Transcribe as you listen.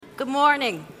Good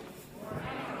morning.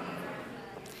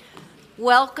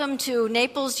 Welcome to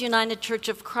Naples United Church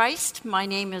of Christ. My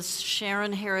name is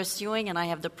Sharon Harris Ewing, and I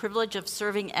have the privilege of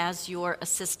serving as your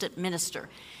assistant minister.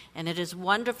 And it is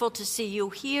wonderful to see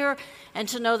you here and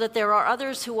to know that there are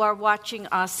others who are watching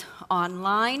us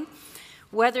online.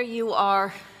 Whether you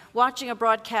are watching a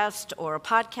broadcast or a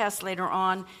podcast later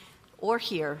on or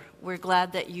here, we're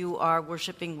glad that you are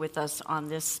worshiping with us on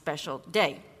this special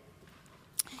day.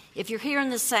 If you're here in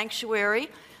the sanctuary,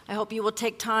 I hope you will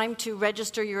take time to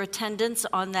register your attendance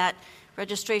on that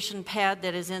registration pad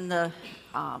that is in the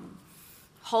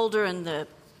holder in the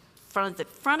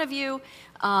front of you,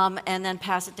 and then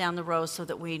pass it down the row so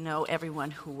that we know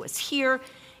everyone who was here.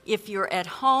 If you're at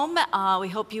home, we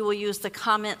hope you will use the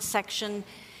comment section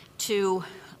to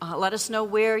let us know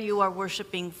where you are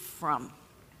worshiping from.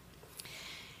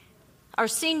 Our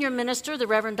senior minister, the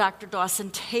Reverend Dr.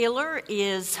 Dawson Taylor,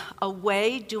 is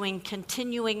away doing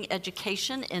continuing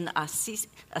education in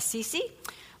Assisi,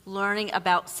 learning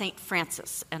about St.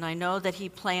 Francis. And I know that he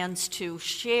plans to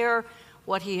share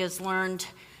what he has learned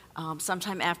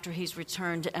sometime after he's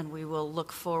returned, and we will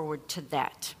look forward to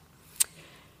that.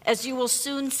 As you will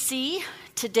soon see,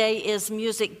 today is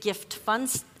Music Gift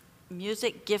Fund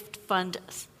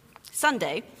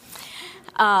Sunday.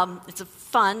 It's a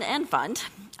fun and fund.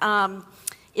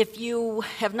 If you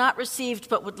have not received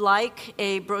but would like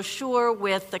a brochure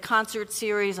with the concert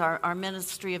series, our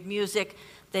Ministry of Music,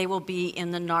 they will be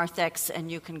in the narthex,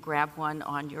 and you can grab one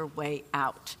on your way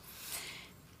out.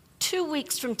 2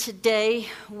 weeks from today,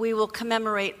 we will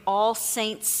commemorate All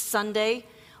Saints Sunday,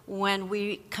 when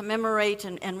we commemorate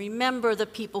and remember the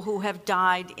people who have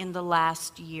died in the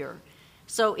last year.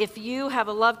 So if you have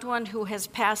a loved one who has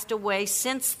passed away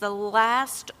since the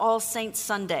last All Saints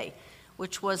Sunday,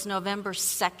 which was November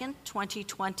 2nd,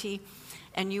 2020,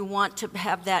 and you want to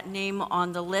have that name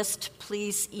on the list,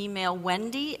 please email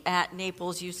Wendy at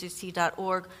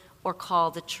naplesucc.org or call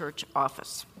the church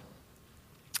office.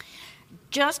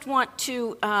 Just want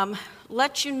to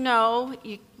let you know,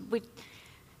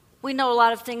 we know a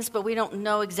lot of things, but we don't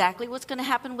know exactly what's going to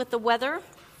happen with the weather.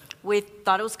 We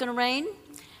thought it was going to rain,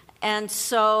 and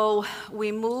so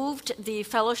we moved the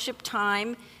fellowship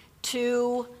time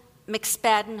to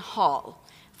McSpadden Hall.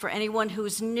 For anyone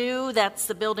who's new, that's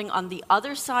the building on the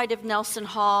other side of Nelson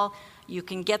Hall. You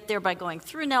can get there by going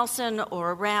through Nelson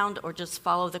or around or just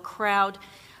follow the crowd.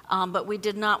 But we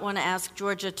did not want to ask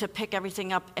Georgia to pick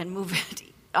everything up and move it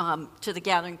to the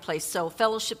gathering place. So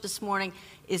fellowship this morning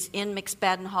is in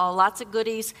McSpadden Hall. Lots of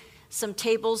goodies, some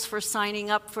tables for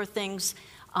signing up for things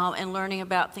and learning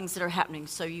about things that are happening.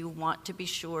 So you want to be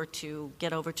sure to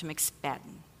get over to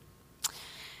McSpadden.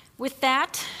 With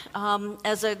that,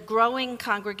 as a growing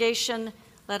congregation,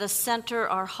 let us center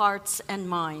our hearts and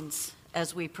minds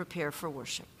as we prepare for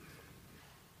worship.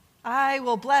 I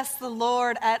will bless the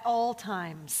Lord at all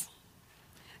times.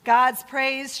 God's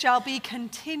praise shall be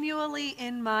continually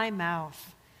in my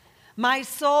mouth. My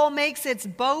soul makes its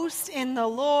boast in the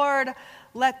Lord.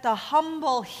 Let the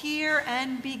humble hear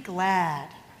and be glad.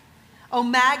 Oh,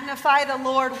 magnify the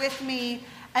Lord with me,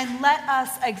 and let us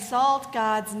exalt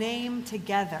God's name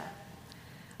together.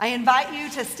 I invite you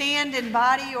to stand in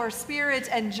body or spirit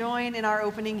and join in our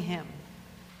opening hymn.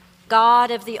 God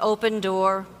of the open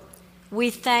door,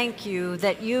 we thank you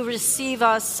that you receive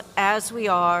us as we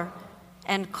are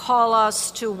and call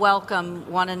us to welcome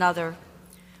one another.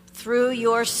 Through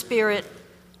your Spirit,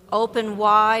 open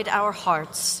wide our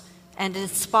hearts and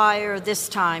inspire this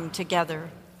time together.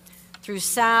 Through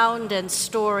sound and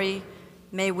story,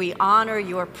 may we honor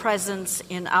your presence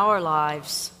in our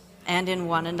lives and in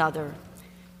one another.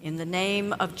 In the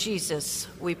name of Jesus,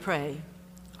 we pray.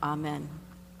 Amen.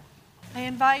 I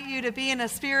invite you to be in a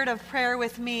spirit of prayer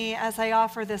with me as I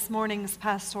offer this morning's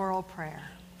pastoral prayer.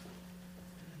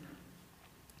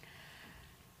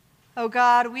 Oh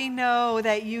God, we know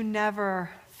that you never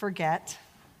forget.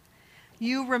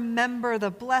 You remember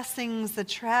the blessings, the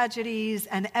tragedies,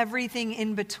 and everything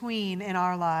in between in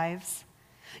our lives.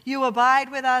 You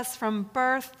abide with us from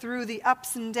birth through the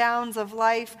ups and downs of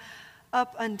life,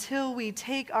 up until we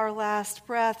take our last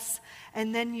breaths,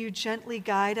 and then you gently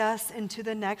guide us into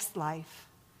the next life.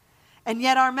 And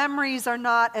yet our memories are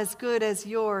not as good as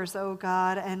yours, O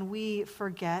God, and we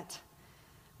forget.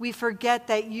 We forget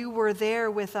that you were there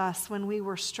with us when we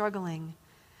were struggling.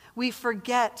 We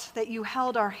forget that you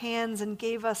held our hands and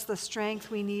gave us the strength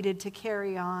we needed to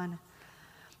carry on.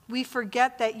 We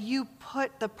forget that you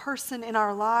put the person in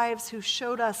our lives who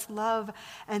showed us love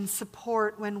and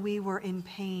support when we were in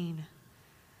pain.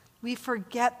 We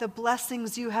forget the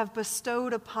blessings you have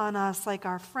bestowed upon us, like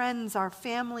our friends, our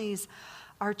families,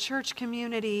 our church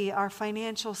community, our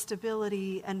financial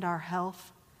stability, and our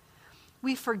health.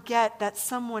 We forget that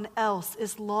someone else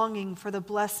is longing for the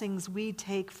blessings we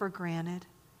take for granted.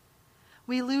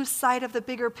 We lose sight of the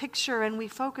bigger picture and we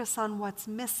focus on what's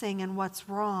missing and what's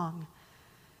wrong.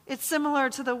 It's similar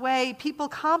to the way people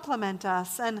compliment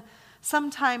us, and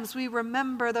sometimes we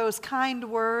remember those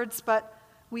kind words, but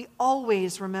we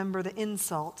always remember the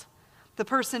insult, the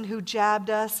person who jabbed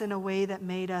us in a way that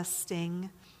made us sting.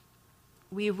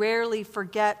 We rarely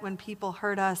forget when people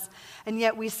hurt us, and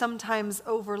yet we sometimes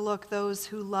overlook those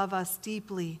who love us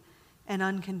deeply and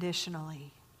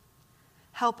unconditionally.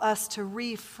 Help us to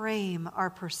reframe our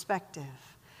perspective.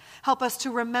 Help us to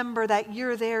remember that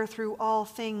you're there through all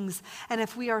things, and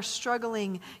if we are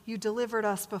struggling, you delivered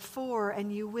us before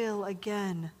and you will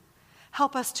again.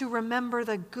 Help us to remember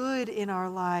the good in our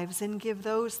lives and give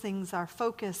those things our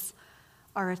focus,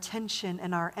 our attention,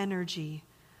 and our energy,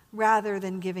 rather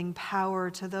than giving power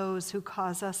to those who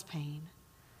cause us pain.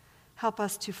 Help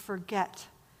us to forget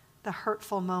the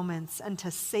hurtful moments and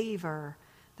to savor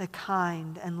the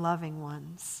kind and loving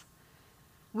ones.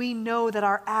 We know that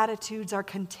our attitudes are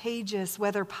contagious,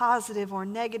 whether positive or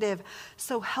negative,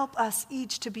 so help us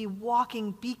each to be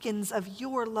walking beacons of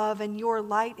your love and your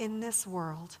light in this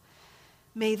world.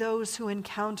 May those who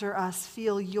encounter us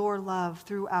feel your love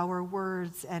through our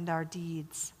words and our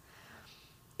deeds.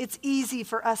 It's easy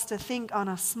for us to think on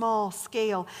a small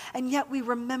scale, and yet we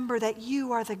remember that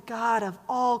you are the God of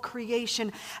all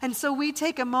creation. And so we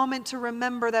take a moment to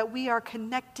remember that we are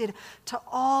connected to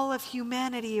all of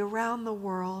humanity around the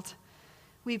world.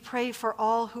 We pray for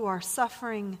all who are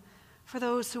suffering, for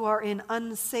those who are in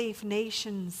unsafe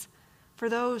nations, for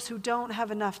those who don't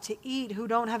have enough to eat, who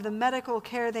don't have the medical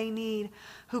care they need,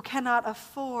 who cannot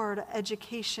afford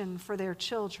education for their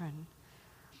children.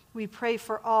 We pray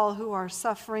for all who are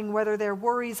suffering, whether their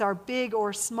worries are big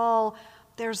or small.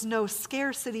 There's no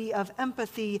scarcity of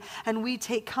empathy, and we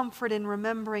take comfort in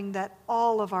remembering that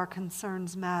all of our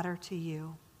concerns matter to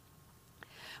you.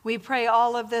 We pray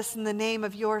all of this in the name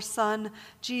of your Son,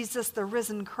 Jesus, the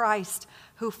risen Christ,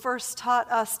 who first taught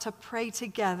us to pray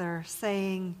together,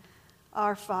 saying,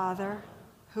 Our Father,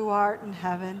 who art in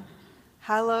heaven,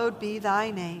 hallowed be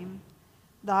thy name.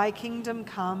 Thy kingdom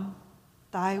come.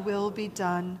 Thy will be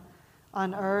done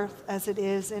on earth as it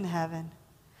is in heaven.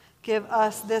 Give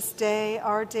us this day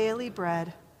our daily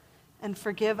bread, and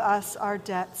forgive us our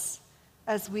debts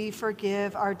as we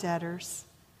forgive our debtors.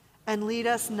 And lead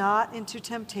us not into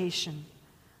temptation,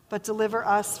 but deliver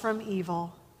us from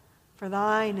evil. For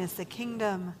thine is the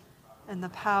kingdom and the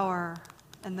power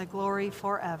and the glory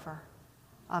forever.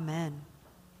 Amen.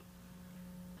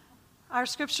 Our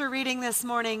scripture reading this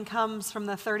morning comes from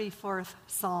the 34th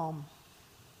Psalm.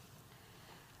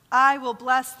 I will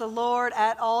bless the Lord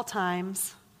at all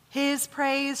times. His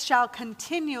praise shall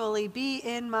continually be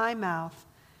in my mouth.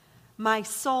 My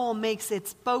soul makes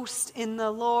its boast in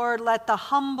the Lord. Let the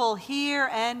humble hear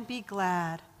and be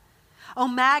glad. Oh,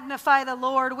 magnify the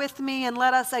Lord with me, and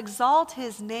let us exalt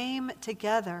his name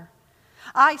together.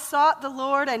 I sought the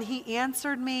Lord, and he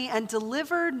answered me and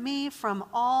delivered me from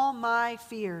all my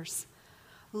fears.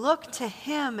 Look to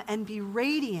him and be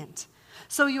radiant,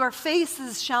 so your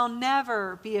faces shall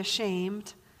never be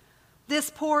ashamed. This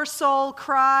poor soul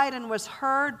cried and was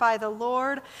heard by the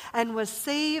Lord and was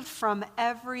saved from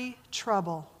every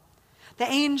trouble. The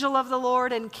angel of the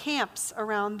Lord encamps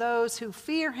around those who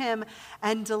fear him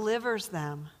and delivers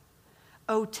them.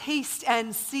 Oh, taste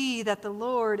and see that the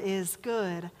Lord is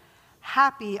good.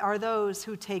 Happy are those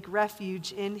who take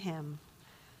refuge in him.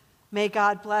 May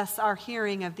God bless our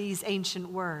hearing of these ancient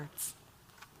words.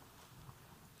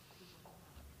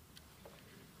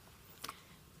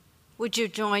 Would you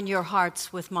join your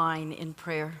hearts with mine in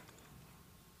prayer?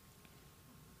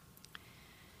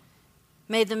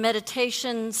 May the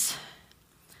meditations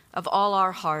of all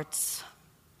our hearts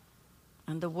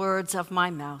and the words of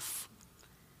my mouth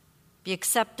be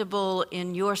acceptable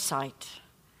in your sight,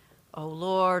 O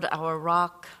Lord, our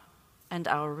rock and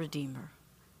our Redeemer.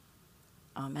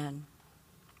 Amen.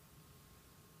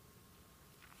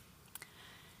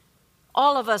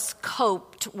 All of us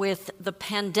coped with the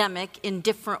pandemic in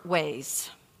different ways.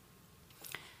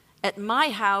 At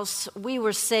my house, we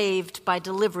were saved by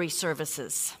delivery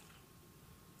services.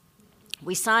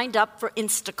 We signed up for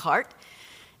Instacart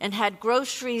and had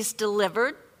groceries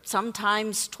delivered,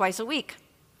 sometimes twice a week.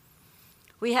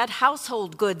 We had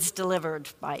household goods delivered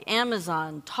by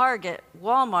Amazon, Target,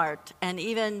 Walmart, and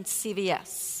even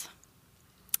CVS.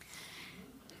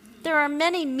 There are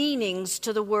many meanings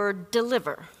to the word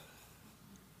deliver.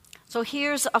 So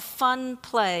here's a fun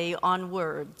play on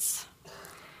words.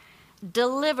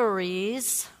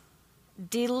 Deliveries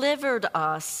delivered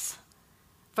us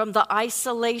from the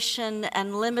isolation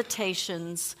and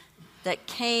limitations that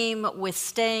came with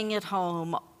staying at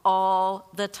home all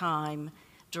the time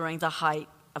during the height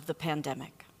of the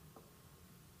pandemic.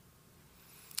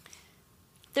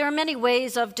 There are many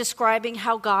ways of describing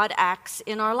how God acts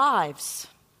in our lives.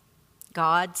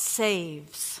 God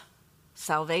saves,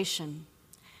 salvation.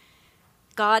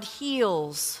 God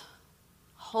heals,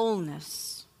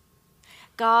 wholeness.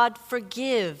 God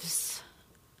forgives,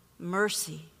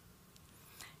 mercy.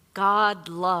 God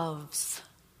loves,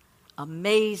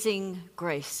 amazing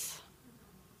grace.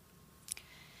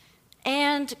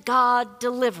 And God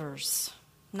delivers,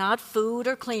 not food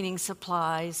or cleaning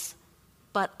supplies,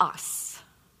 but us.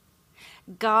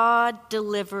 God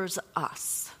delivers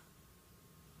us.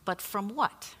 But from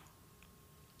what?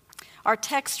 Our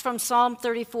text from Psalm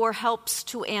 34 helps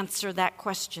to answer that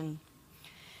question.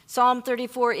 Psalm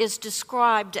 34 is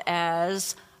described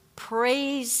as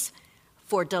praise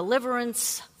for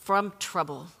deliverance from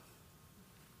trouble.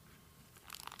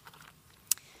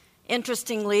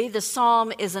 Interestingly, the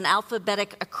psalm is an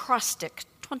alphabetic acrostic,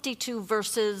 22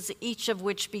 verses, each of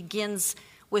which begins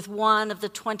with one of the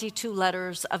 22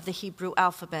 letters of the Hebrew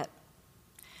alphabet.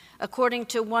 According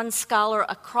to one scholar,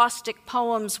 acrostic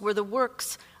poems were the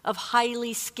works of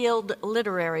highly skilled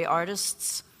literary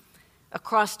artists.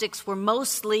 Acrostics were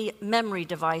mostly memory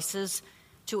devices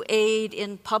to aid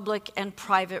in public and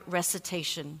private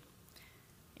recitation.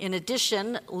 In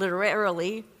addition,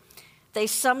 literarily, they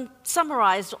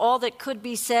summarized all that could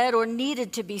be said or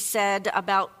needed to be said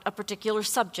about a particular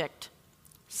subject,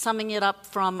 summing it up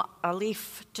from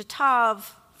Aleph to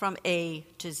Tav, from A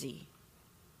to Z.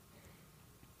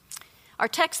 Our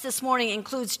text this morning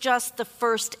includes just the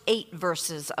first 8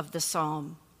 verses of the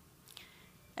psalm.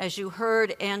 As you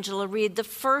heard Angela read, the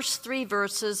first 3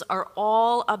 verses are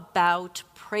all about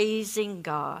praising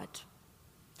God.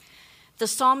 The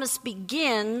psalmist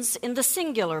begins in the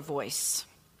singular voice.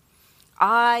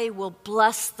 I will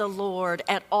bless the Lord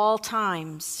at all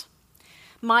times.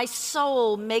 My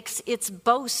soul makes its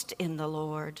boast in the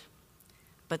Lord.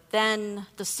 But then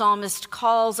the psalmist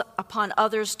calls upon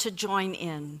others to join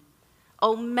in.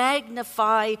 Oh,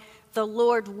 magnify the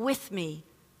Lord with me.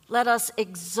 Let us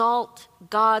exalt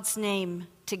God's name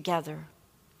together.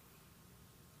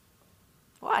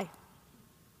 Why?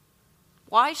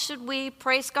 Why should we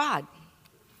praise God?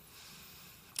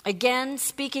 Again,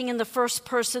 speaking in the first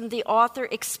person, the author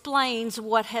explains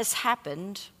what has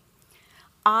happened.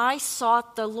 I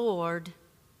sought the Lord,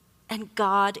 and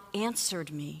God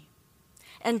answered me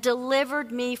and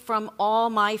delivered me from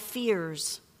all my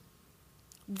fears.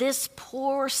 This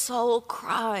poor soul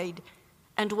cried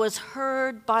and was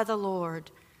heard by the Lord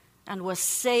and was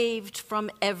saved from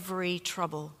every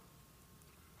trouble.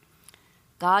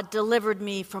 God delivered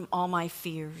me from all my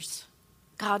fears.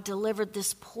 God delivered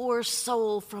this poor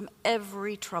soul from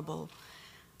every trouble.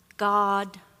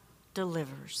 God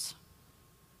delivers.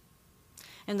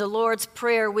 In the Lord's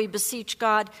Prayer, we beseech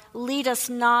God, lead us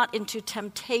not into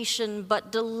temptation,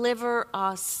 but deliver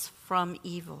us from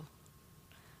evil.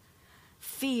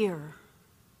 Fear,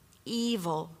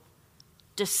 evil,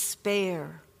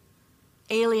 despair,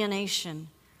 alienation,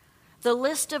 the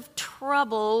list of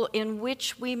trouble in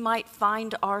which we might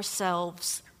find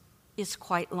ourselves is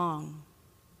quite long.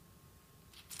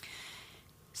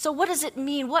 So what does it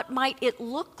mean? What might it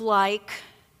look like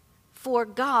for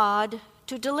God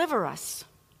to deliver us?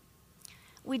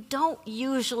 We don't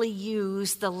usually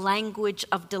use the language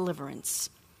of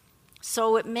deliverance,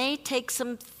 so it may take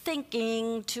some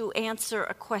thinking to answer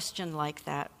a question like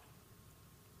that.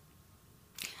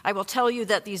 I will tell you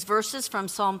that these verses from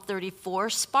Psalm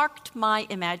 34 sparked my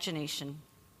imagination.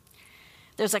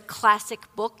 There's a classic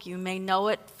book, you may know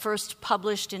it, first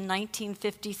published in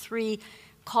 1953,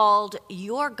 called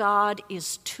Your God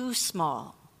is Too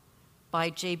Small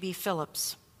by J.B.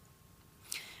 Phillips.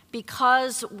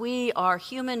 Because we are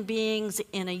human beings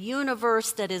in a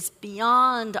universe that is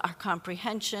beyond our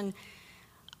comprehension,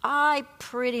 I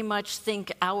pretty much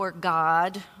think our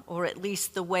God, or at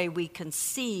least the way we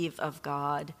conceive of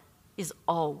God, is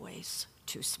always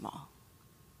too small.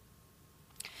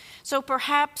 So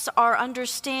perhaps our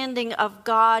understanding of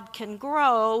God can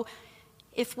grow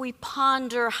if we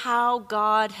ponder how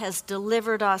God has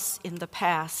delivered us in the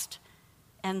past,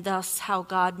 and thus how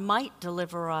God might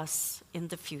deliver us in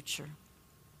the future.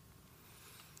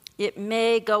 It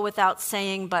may go without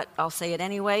saying, but I'll say it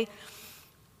anyway.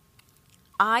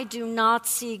 I do not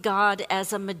see God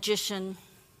as a magician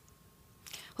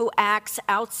who acts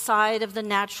outside of the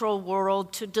natural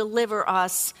world to deliver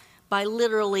us by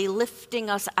literally lifting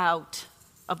us out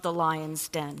of the lion's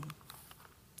den.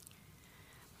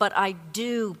 But I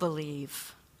do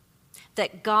believe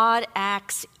that God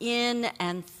acts in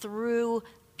and through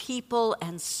people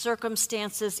and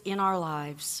circumstances in our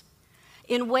lives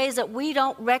in ways that we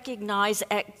don't recognize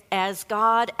as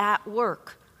God at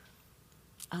work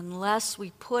unless we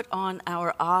put on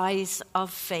our eyes of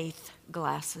faith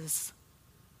glasses.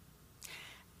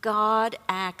 God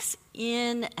acts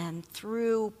in and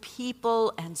through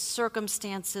people and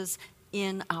circumstances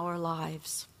in our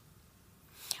lives.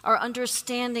 Our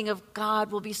understanding of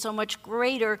God will be so much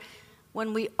greater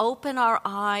when we open our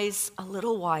eyes a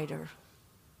little wider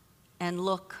and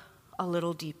look a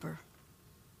little deeper.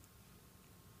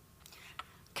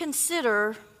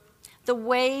 Consider the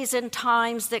ways and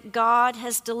times that God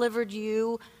has delivered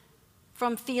you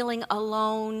from feeling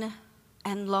alone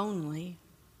and lonely.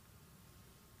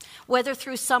 Whether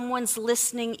through someone's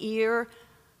listening ear,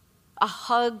 a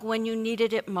hug when you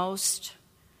needed it most,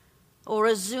 or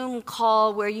a Zoom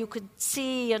call where you could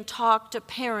see and talk to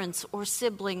parents or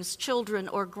siblings, children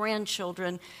or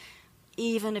grandchildren,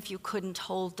 even if you couldn't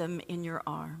hold them in your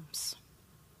arms.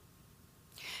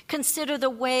 Consider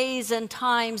the ways and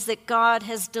times that God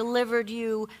has delivered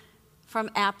you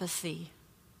from apathy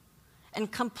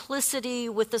and complicity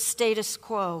with the status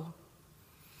quo,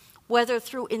 whether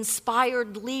through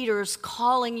inspired leaders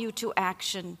calling you to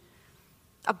action,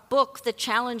 a book that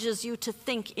challenges you to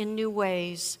think in new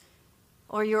ways,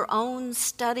 or your own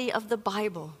study of the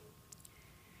Bible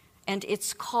and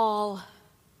its call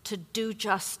to do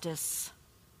justice,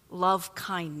 love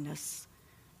kindness,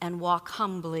 and walk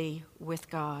humbly with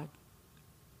God.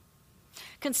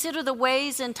 Consider the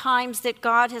ways and times that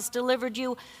God has delivered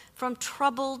you from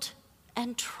troubled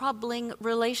and troubling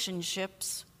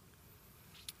relationships,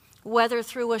 whether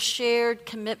through a shared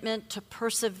commitment to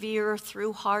persevere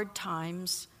through hard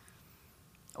times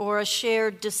or a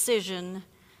shared decision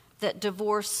that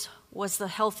divorce was the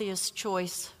healthiest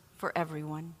choice for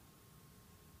everyone.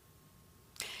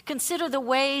 Consider the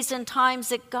ways and times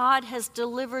that God has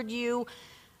delivered you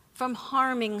from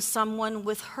harming someone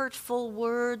with hurtful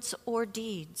words or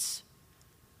deeds,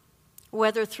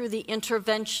 whether through the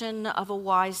intervention of a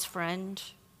wise friend,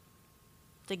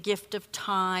 the gift of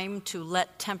time to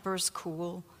let tempers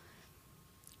cool,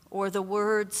 or the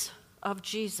words of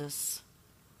Jesus,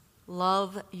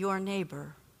 love your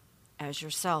neighbor as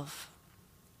yourself.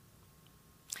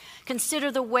 Consider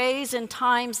the ways and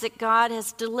times that God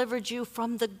has delivered you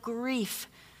from the grief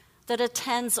that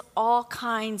attends all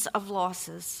kinds of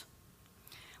losses,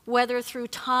 whether through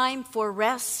time for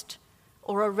rest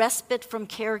or a respite from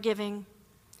caregiving,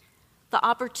 the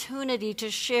opportunity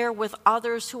to share with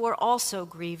others who are also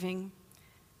grieving,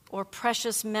 or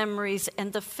precious memories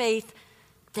and the faith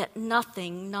that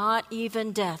nothing, not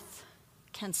even death,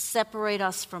 can separate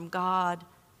us from God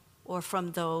or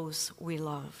from those we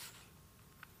love.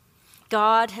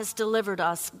 God has delivered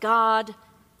us. God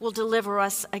will deliver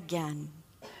us again.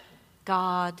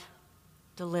 God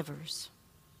delivers.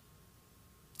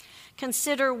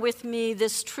 Consider with me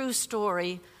this true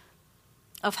story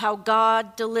of how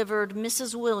God delivered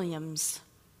Mrs. Williams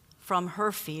from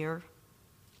her fear.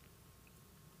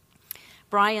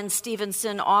 Brian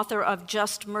Stevenson, author of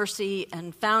Just Mercy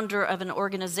and founder of an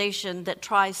organization that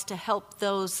tries to help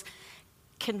those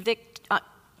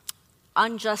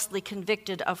unjustly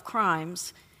convicted of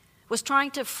crimes, was trying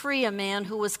to free a man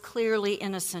who was clearly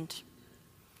innocent.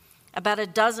 About a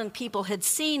dozen people had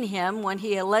seen him when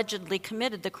he allegedly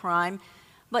committed the crime,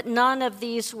 but none of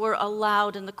these were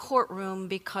allowed in the courtroom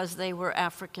because they were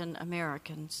African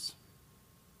Americans.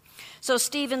 So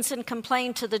Stevenson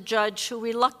complained to the judge, who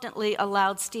reluctantly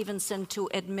allowed Stevenson to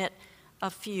admit a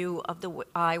few of the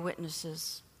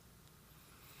eyewitnesses.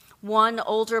 One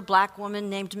older black woman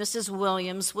named Mrs.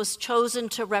 Williams was chosen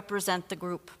to represent the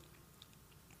group.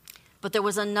 But there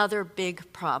was another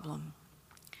big problem.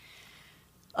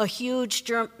 A huge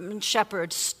German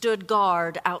shepherd stood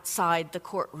guard outside the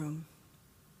courtroom.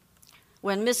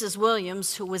 When Mrs.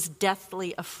 Williams, who was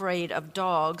deathly afraid of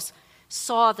dogs,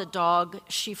 saw the dog,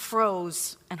 she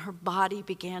froze and her body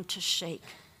began to shake.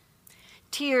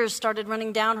 Tears started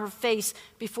running down her face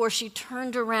before she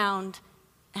turned around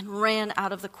and ran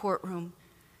out of the courtroom.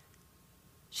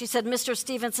 She said, "Mr.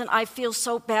 Stevenson, I feel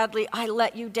so badly. I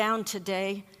let you down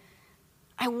today.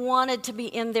 I wanted to be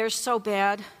in there so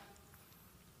bad.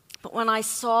 But when I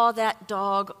saw that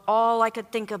dog, all I could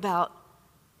think about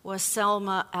was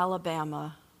Selma,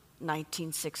 Alabama,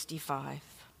 1965.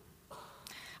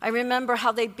 I remember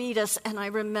how they beat us, and I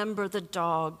remember the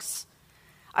dogs.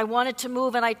 I wanted to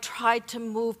move, and I tried to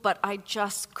move, but I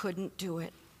just couldn't do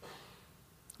it."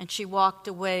 And she walked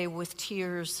away with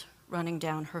tears running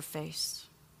down her face.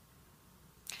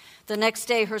 The next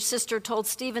day, her sister told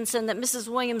Stevenson that Mrs.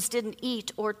 Williams didn't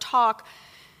eat or talk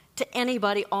to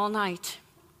anybody all night.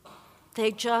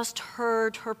 They just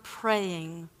heard her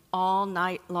praying all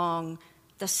night long,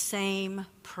 the same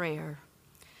prayer.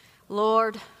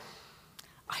 Lord,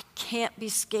 I can't be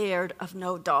scared of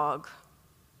no dog.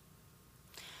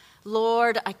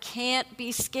 Lord, I can't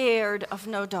be scared of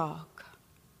no dog.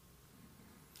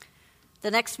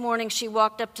 The next morning, she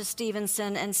walked up to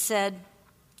Stevenson and said,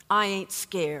 I ain't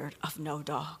scared of no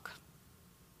dog.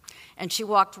 And she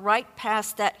walked right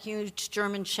past that huge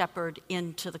German shepherd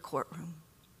into the courtroom.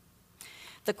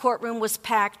 The courtroom was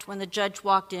packed when the judge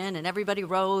walked in, and everybody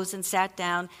rose and sat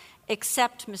down,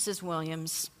 except Mrs.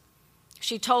 Williams.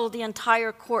 She told the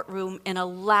entire courtroom in a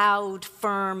loud,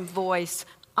 firm voice,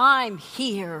 I'm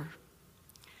here.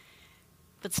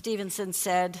 But Stevenson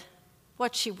said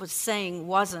what she was saying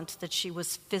wasn't that she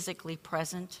was physically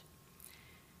present.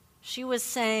 She was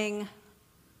saying,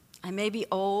 I may be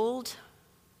old,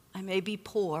 I may be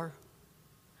poor,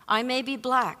 I may be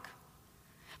black,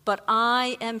 but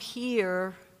I am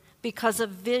here because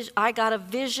I got a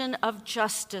vision of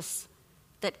justice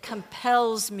that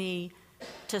compels me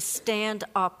to stand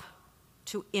up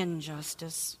to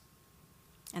injustice.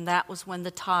 And that was when the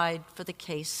tide for the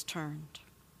case turned.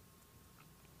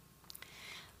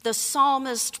 The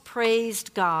psalmist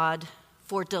praised God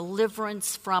for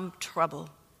deliverance from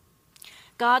trouble.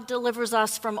 God delivers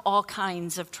us from all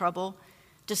kinds of trouble: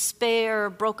 despair,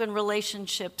 broken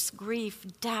relationships, grief,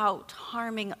 doubt,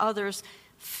 harming others,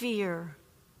 fear,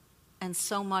 and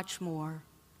so much more.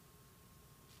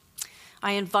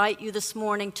 I invite you this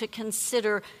morning to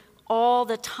consider all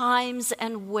the times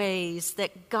and ways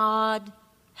that God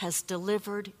has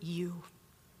delivered you.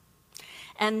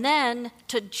 And then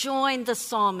to join the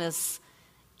psalmist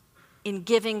in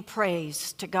giving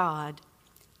praise to God.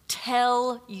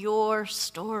 Tell your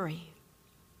story.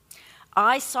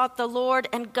 I sought the Lord,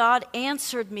 and God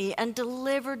answered me and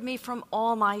delivered me from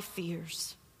all my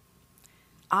fears.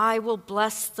 I will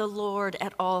bless the Lord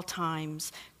at all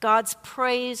times. God's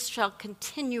praise shall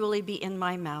continually be in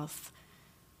my mouth.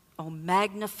 Oh,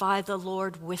 magnify the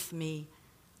Lord with me.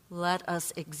 Let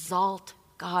us exalt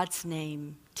God's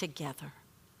name together.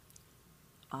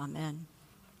 Amen.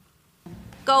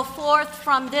 Go forth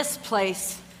from this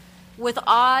place with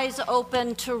eyes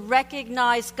open to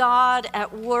recognize God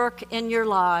at work in your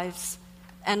lives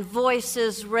and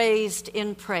voices raised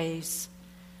in praise.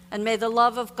 And may the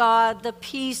love of God, the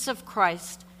peace of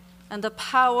Christ, and the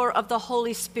power of the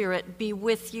Holy Spirit be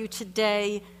with you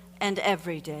today and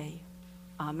every day.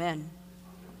 Amen.